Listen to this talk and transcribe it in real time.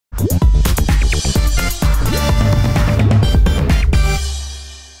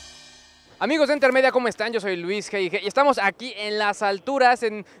Amigos de Intermedia, ¿cómo están? Yo soy Luis G. Y estamos aquí en las alturas,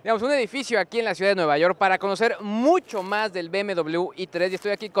 en digamos, un edificio aquí en la ciudad de Nueva York para conocer mucho más del BMW i3. Y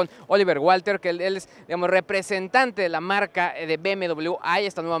estoy aquí con Oliver Walter, que él es digamos, representante de la marca de BMW. Hay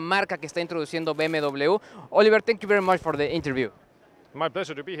esta nueva marca que está introduciendo BMW. Oliver, thank you very much for the interview. My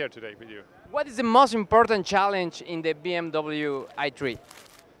pleasure to be here today with you. What is the most important challenge in the BMW i3?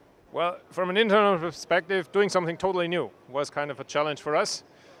 Well, from an internal perspective, doing something totally new was kind of a challenge for us.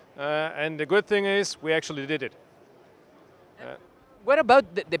 And the good thing is we actually did it. What about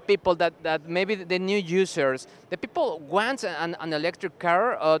the people that maybe the new users, the people want an electric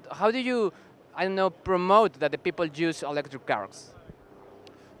car? How do you, I don't know, promote that the people use electric cars?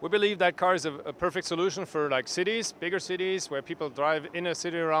 We believe that car is a perfect solution for like cities, bigger cities, where people drive in a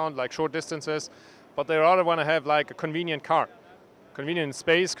city around like short distances, but they rather want to have like a convenient car. Convenient in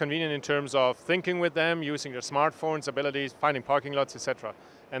space, convenient in terms of thinking with them, using their smartphones, abilities, finding parking lots, etc.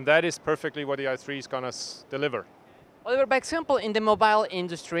 And that is perfectly what the i3 is going to deliver. Oliver, by example, in the mobile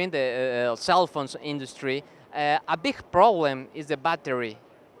industry, in the cell phones industry, a big problem is the battery.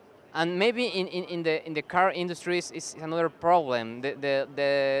 And maybe in the car industries is another problem,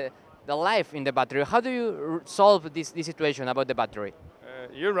 the life in the battery. How do you solve this situation about the battery?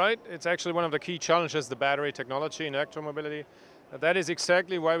 You're right. It's actually one of the key challenges, the battery technology in electromobility. That is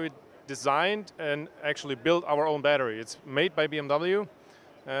exactly why we designed and actually built our own battery. It's made by BMW,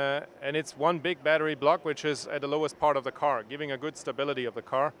 and it's one big battery block which is at the lowest part of the car, giving a good stability of the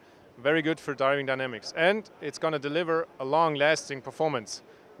car, very good for driving dynamics. And it's going to deliver a long-lasting performance,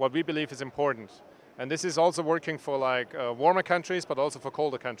 what we believe is important. And this is also working for like warmer countries, but also for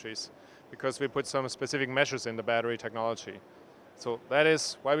colder countries, because we put some specific measures in the battery technology. So that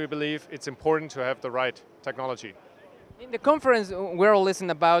is why we believe it's important to have the right technology. In the conference, we're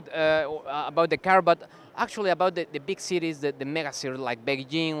listening about the car, but actually about the big cities, the mega cities like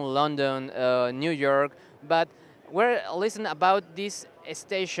Beijing, London, New York. But we're listening about these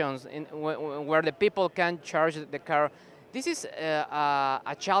stations where the people can charge the car. This is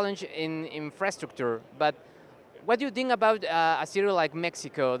a challenge in infrastructure. But what do you think about a city like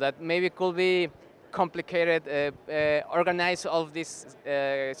Mexico that maybe could be complicated, organize all of this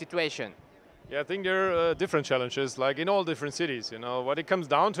situation? Yeah, I think there are different challenges, like in all different cities. You know, what it comes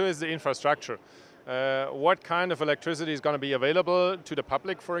down to is the infrastructure. What kind of electricity is going to be available to the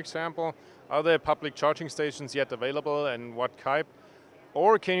public, for example? Are there public charging stations yet available, and what type?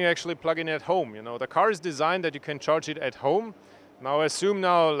 Or can you actually plug in at home? You know, the car is designed that you can charge it at home. Now, assume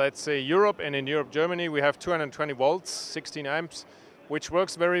now, let's say Europe, and in Europe, Germany, we have 220 volts, 16 amps, which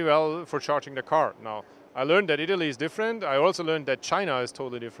works very well for charging the car. Now, I learned that Italy is different. I also learned that China is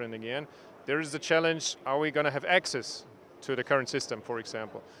totally different again. There is the challenge, are we going to have access to the current system, for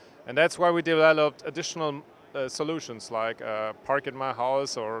example? And that's why we developed additional solutions like Park at My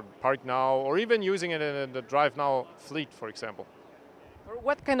House or Park Now, or even using it in the Drive Now fleet, for example.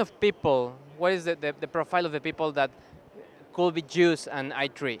 What kind of people, what is the profile of the people that could be use an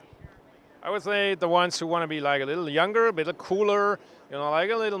i3? I would say the ones who want to be like a little younger, a bit cooler, you know,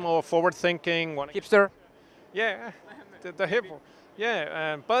 like a little more forward-thinking. Hipster? Yeah, the hip.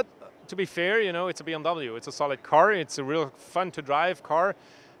 Yeah, but to be fair, you know, it's a BMW. It's a solid car. It's a real fun-to-drive car.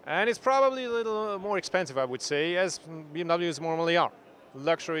 And it's probably a little more expensive, I would say, as BMWs normally are.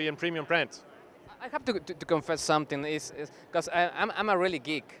 Luxury and premium brands. I have to confess something, because I'm a really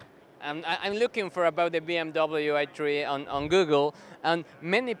geek. I'm looking for about the BMW i3 on Google, and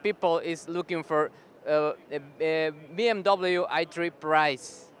many people is looking for a BMW i3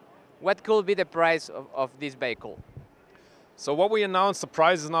 price. What could be the price of this vehicle? So what we announced, the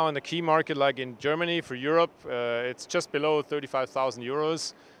prices now in the key market, like in Germany, for Europe, it's just below 35,000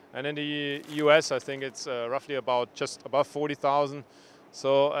 euros. And in the US, I think it's roughly about just above 40,000.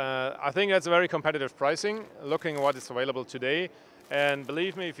 So I think that's a very competitive pricing, looking at what is available today. And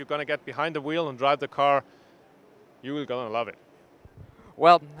believe me, if you're going to get behind the wheel and drive the car, you're going to love it.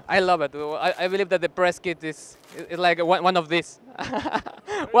 Well, I love it. I believe that the press kit is like one of these.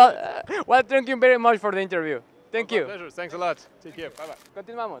 well, thank you very much for the interview. Thank you. My pleasure. Thanks a lot. Take care. Bye-bye.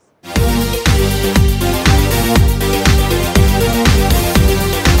 Continuamos.